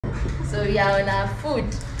So we are on our food.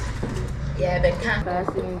 Yeah, the camp.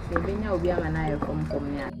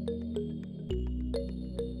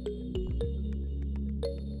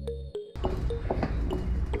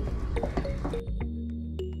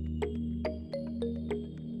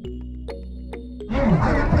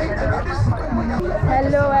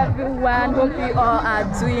 Hello everyone, hope you all are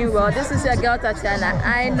doing well. This is your girl Tatiana,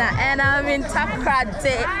 Haina, and I'm in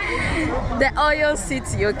Takoradi, the oil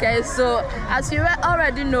city, okay? So as you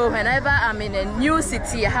already know, whenever I'm in a new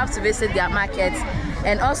city, I have to visit their market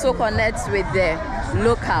and also connect with the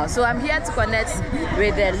locals. So I'm here to connect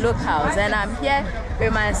with the locals, and I'm here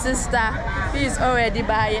with my sister who is already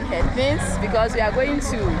buying her things because we are going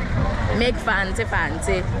to make Fante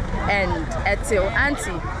Fante and Etew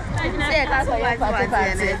auntie.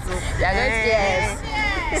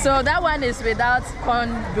 Yes. So that one is without corn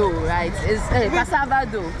dough, right? It's cassava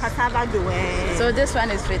dough. Cassava dough. So this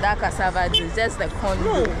one is without cassava dough, just the corn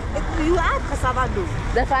dough. No, you add cassava dough.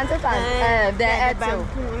 The Fante Fante, the Etew.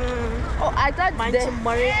 Oh, I thought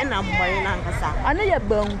I know you're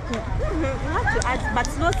banku. But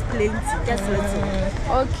not plenty, just little.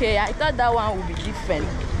 Okay, I thought that one would be different.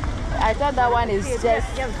 I thought that one is just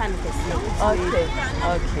okay.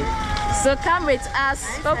 So come with us.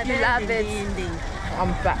 Hope you love it.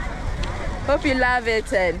 I'm back. Hope you love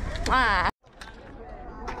it and I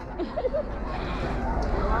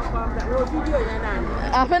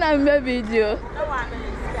found a video.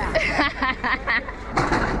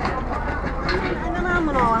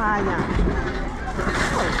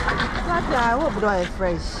 I hope do it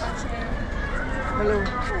fresh. Hello.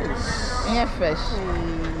 Yeah, fresh.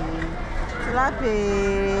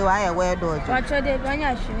 Why wear do? What should they do?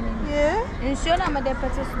 Yeah. In sure, I'm a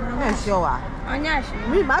deputy. Sure.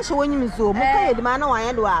 We must show you so. Okay, the man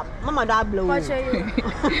I do up. Mama da blow. What show you?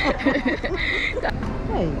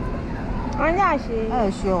 Hey.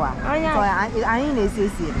 Oh, sure. I ain't a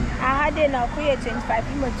CC. I had enough for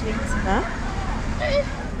 25 minutes. Huh?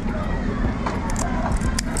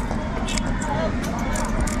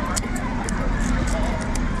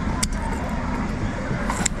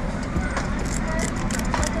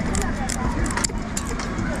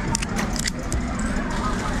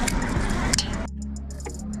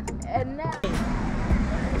 And now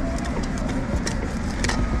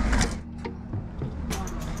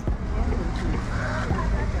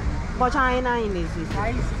But China in this.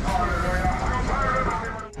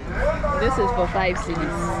 This is for 5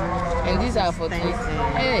 cedis, and these are for 10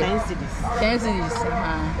 cedis. 10 cedis.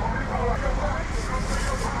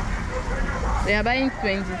 They are buying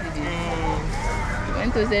 20 cedis.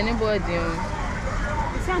 When to anybody?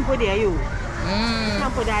 Somebody are you?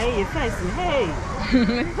 Somebody are you first? Hey,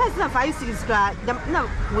 first not 5 cedis. No,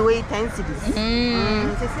 we wait 10 cedis.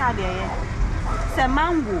 Say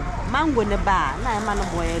mango in the bar. Now I'm a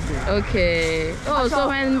boy. Okay. Oh, so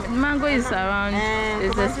when mango is around,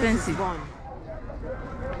 it's expensive.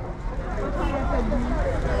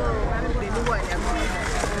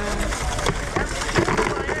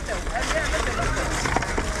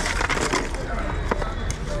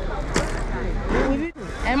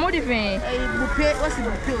 And what do you think? Bouquet. What's the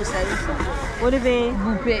bouquet? What do you think?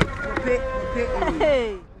 Bouquet.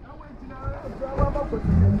 Hey.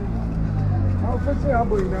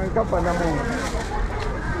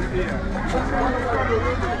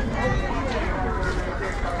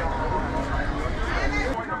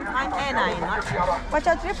 But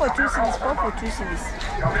you're 3 for 2 series, 4 for 2 series.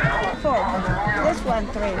 4. This one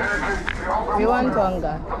 3. You want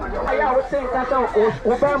longer? Hello.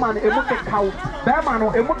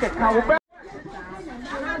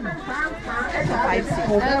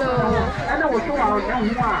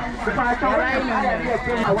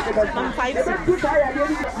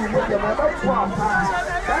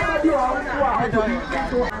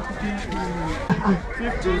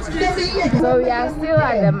 So we are still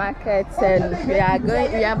at the market and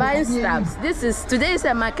we are buying stuffs. Today is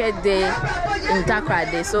a market day in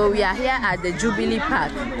Takoradi, so we are here at the Jubilee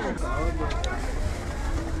Park.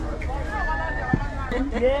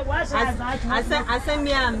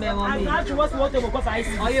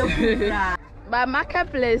 But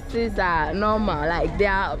marketplaces are normal, like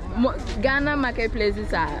Ghana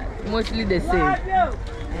marketplaces are mostly the same.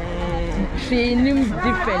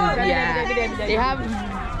 Different, yeah. They have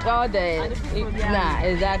all the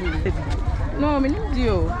exactly. No,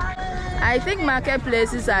 I think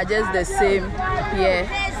marketplaces are just the same here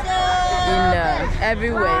in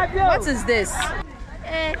everywhere. What is this?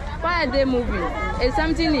 Why are they moving? Is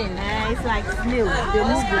something in? It's like snail. They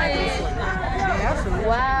move like this one.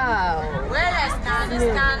 Wow. Where is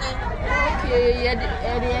standing? Okay, yeah.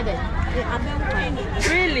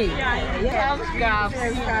 Really? 12 grams.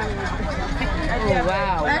 Oh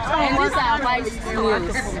wow. And these are white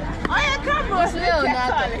snails.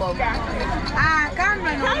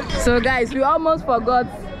 So guys, we almost forgot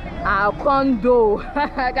our condo.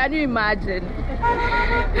 Can you imagine?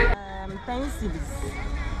 10 cedis.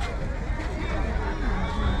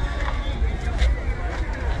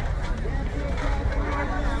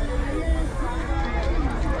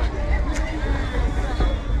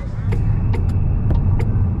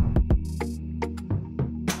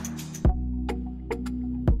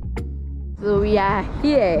 So we are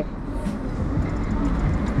here.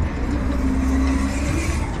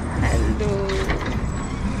 Hello.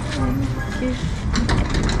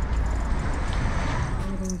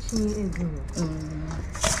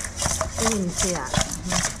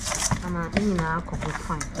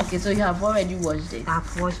 Okay, so you have already washed it.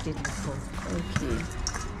 I've washed it before. Okay.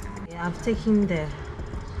 I've taken the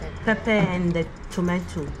pepper and the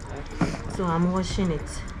tomato, so I'm washing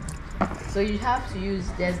it. So you have to use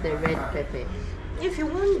just the red pepper. If you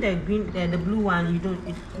want the green, the blue one, you don't.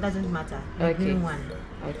 It doesn't matter. The green one.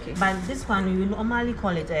 Okay. But this one you normally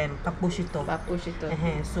call it paposhito. Paposhito.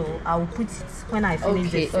 So I'll put it when I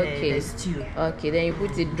finish the stew. Okay, then you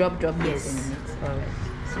put it drop yes. it in it. All right.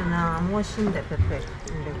 So now I'm washing the pepper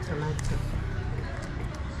and the tomato.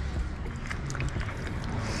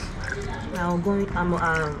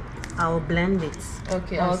 I'll blend it.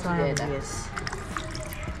 Okay, all together. Yes.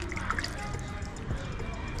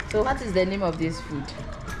 So what is the name of this food?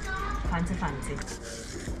 Fante Fante.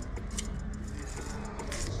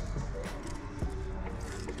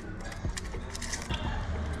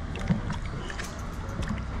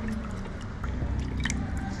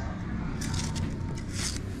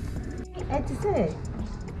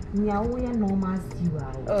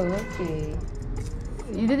 Oh, okay.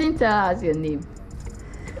 You didn't tell us your name.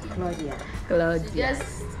 Claudia.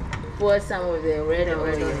 Just pour some of the red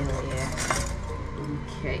oil. Yeah.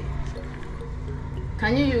 Okay.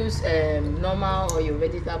 Can you use normal oil,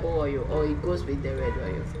 vegetable oil, or it goes with the red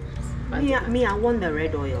oil? Me, I want the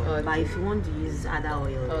red oil. Okay. But if you want to use other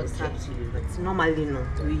oil, it's up to you. But normally, no,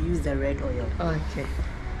 we use the red oil. Okay.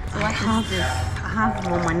 So I have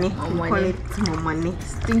more money. We call it more money.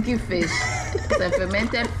 Stinky fish. It's a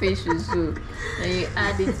fermented fish also. And you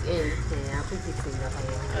add it in. Yeah, I put it in the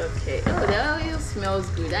oil. Okay. Oh, the oil smells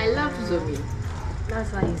good. I love zomi.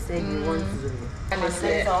 That's why you said you want zomi.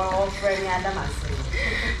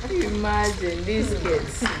 Imagine these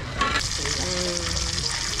kids.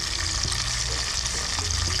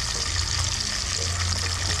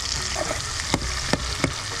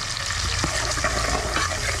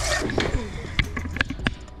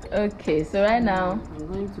 Okay, so right now I'm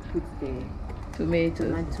going to put the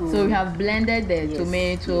tomato. So we have blended the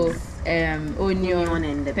tomato, onion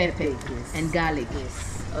and the pepper and garlic.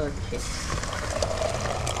 Yes. Okay.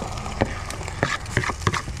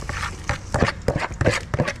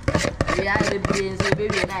 We are the beans, so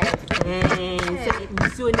baby nice.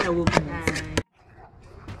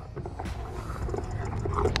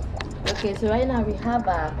 Okay, so right now we have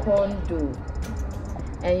our corn dough.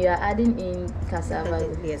 And you are adding in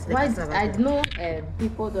cassava. Yes, cassava. I know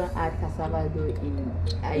people don't add cassava dough in.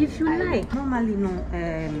 If you like, normally no.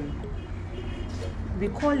 We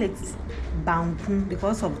call it banku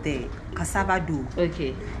because of the cassava dough.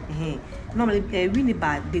 Okay. Normally,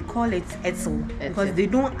 Winnipeg they call it Etew because they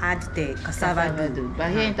don't add the cassava dough.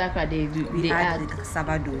 But here in Takoradi they add the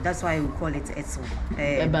cassava dough. That's why we call it Etew.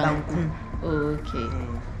 Banku. Oh, okay.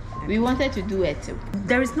 We wanted to do Etew.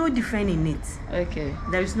 There is no difference in it. Okay.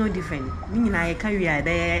 There is no difference. Meaning I carry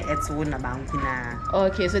there Etew na banku na.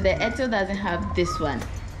 Okay, so the Etew doesn't have this one,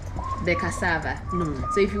 the cassava. No.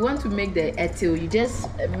 So if you want to make the Etew, you just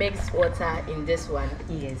mix water in this one.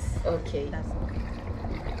 Yes. Okay. That's okay.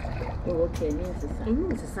 Oh, okay. It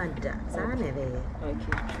means Santa.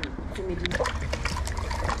 Okay.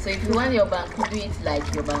 So if you want your banku, do it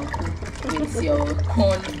like your banku with your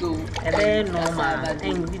corn dough. Very normal.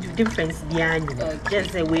 And the difference behind it.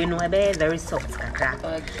 Just the way no very soft.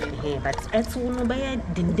 Okay. But Etew no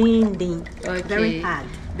ding. Okay. Very hard.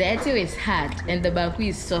 The Etew is hard and the banku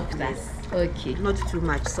is softer. Yes. Okay. Not too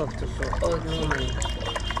much soft so. Okay.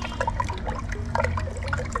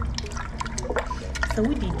 So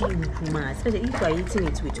we did with Puma, especially if you are eating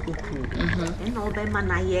it with okra. And all the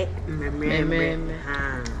manaye,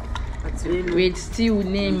 with stew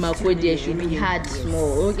name Makodi should be hard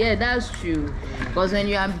small. Okay, that's true. Because when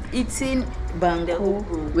you are eating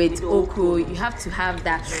banku with okra, you have to have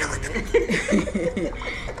that.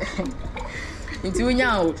 Into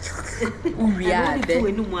now, we are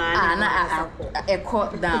a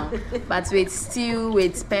cut down. But with stew,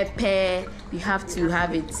 with pepper, you have to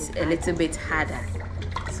have it a little bit harder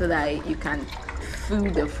so that you can feel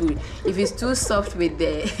the food. If it's too soft with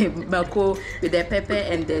the bako, with the pepper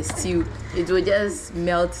and the stew, it will just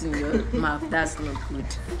melt in your mouth. That's not good.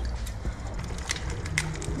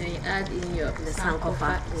 Then you add in your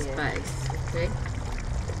sankofa spice. Okay.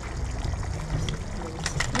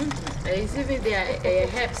 You see with the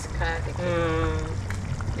herbs card.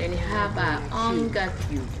 Then you have a onga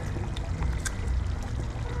cube.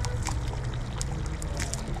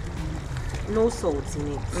 No salt in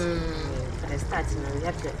it. For the starting, you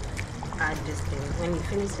have to add this thing. When you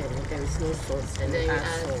finish it, there is no salt. And then you add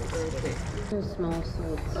salt. okay. No small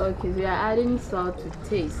salt. Okay, so you are adding salt to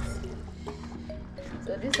taste.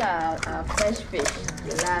 So these are our fresh fish,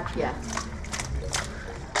 tilapia.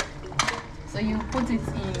 So you put it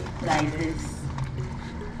in like this.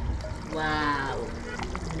 Wow.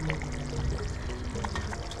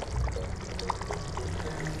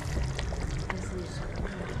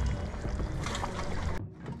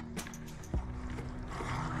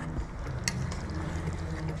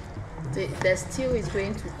 The stew is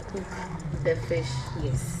going to cook the fish.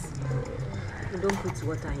 Yes. You don't put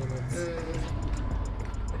water in it.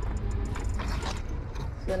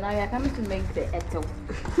 So now we are coming to make the etew.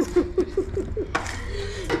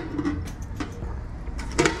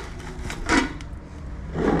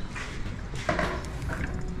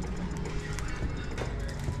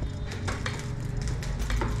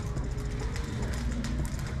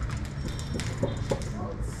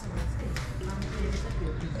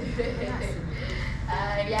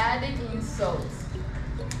 We are adding in salt.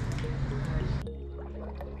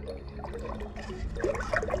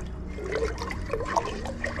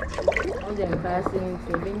 All the fasting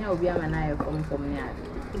so then will be a man from me.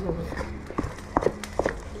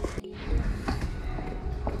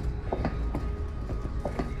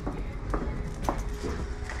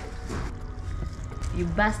 You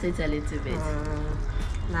burst it a little bit.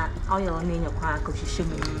 Now, all your name your quack of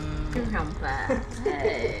sugar.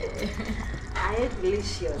 I ate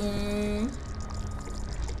delicious.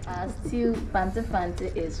 Our stew Fante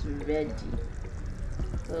Fante is ready.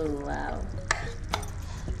 Oh wow.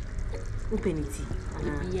 Open it.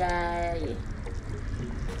 Yeah. It's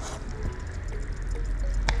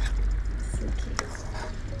okay.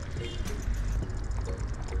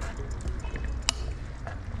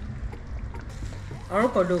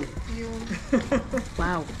 Orokodo.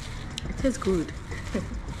 Wow. It tastes good.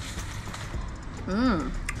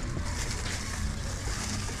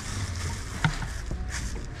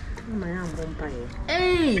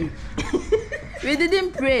 Hey, we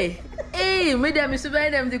didn't pray. Hey, madam, is buy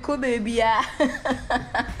them the cool baby.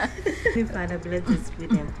 Father, bless this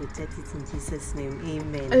food and protect it in Jesus' name.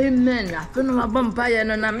 Amen. Amen. I don't know about vampire,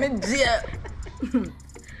 no, I'm dear.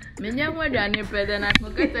 Many more than a prayer, and I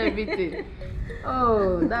forget everything.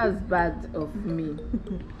 Oh, that's bad of me.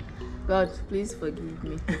 God, please forgive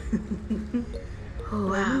me. Oh,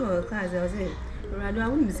 wow. I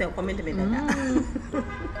wouldn't say a comment about that.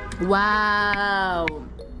 Wow.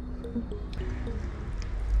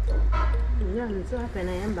 Yeah, it's so happy I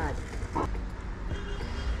am bad.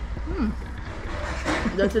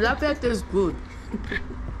 The tilapia tastes good.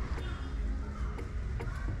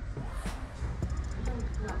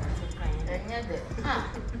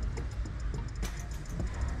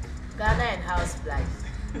 Ghana and house life.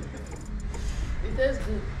 It tastes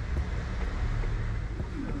good.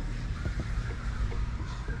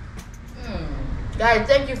 Guys,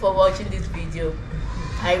 thank you for watching this video.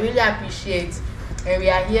 I really appreciate. And we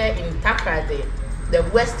are here in Takoradi, the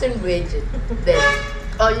western region, the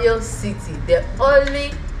oil city, the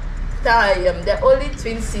only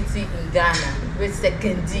twin city in Ghana with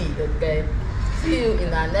second D. Okay, see you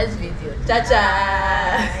in our next video. Ciao,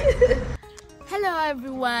 ciao. Hello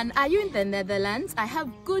everyone, are you in the Netherlands? I have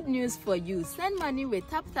good news for you. Send money with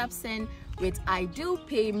Send with ideal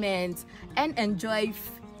payment and enjoy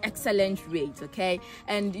excellent rates, okay?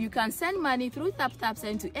 And you can send money through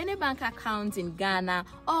Send to any bank account in Ghana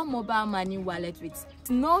or mobile money wallet with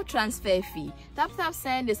no transfer fee.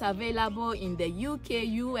 Send is available in the UK,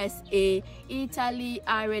 USA, Italy,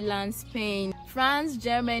 Ireland, Spain, France,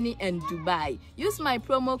 Germany, and Dubai. Use my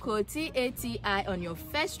promo code TATI on your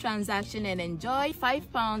first transaction and enjoy £5,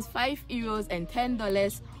 €5, and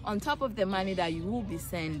 $10 on top of the money that you will be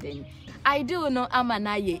sending. I do know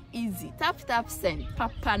Amanaye easy. Send.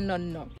 Papa no.